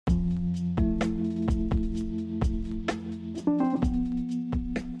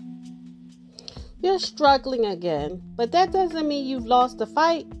You're struggling again, but that doesn't mean you've lost the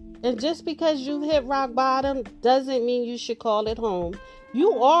fight. And just because you've hit rock bottom doesn't mean you should call it home.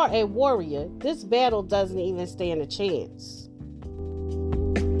 You are a warrior. This battle doesn't even stand a chance.